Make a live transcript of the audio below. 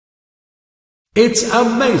It's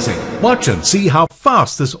amazing! Watch and see how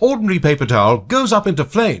fast this ordinary paper towel goes up into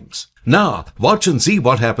flames. Now, watch and see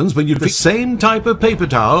what happens when you use the same type of paper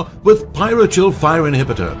towel with Pyrochill fire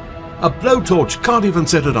inhibitor. A blowtorch can't even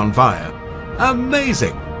set it on fire.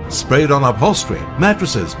 Amazing! Sprayed on upholstery,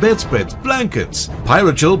 mattresses, bedspreads, blankets.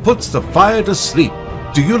 Pyrochill puts the fire to sleep.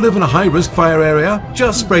 Do you live in a high-risk fire area?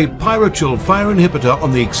 Just spray Pyrochill fire inhibitor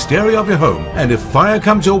on the exterior of your home, and if fire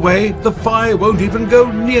comes your way, the fire won't even go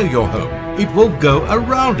near your home. It will go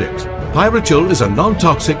around it. Pyrochill is a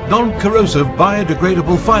non-toxic, non-corrosive,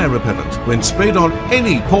 biodegradable fire repellent. When sprayed on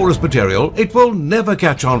any porous material, it will never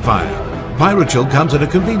catch on fire. Pyrochill comes in a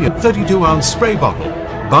convenient 32-ounce spray bottle.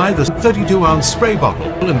 Buy the 32-ounce spray bottle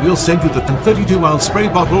and we'll send you the 32-ounce spray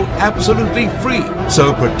bottle absolutely free.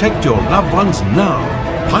 So protect your loved ones now.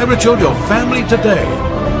 Pyrochill your family today.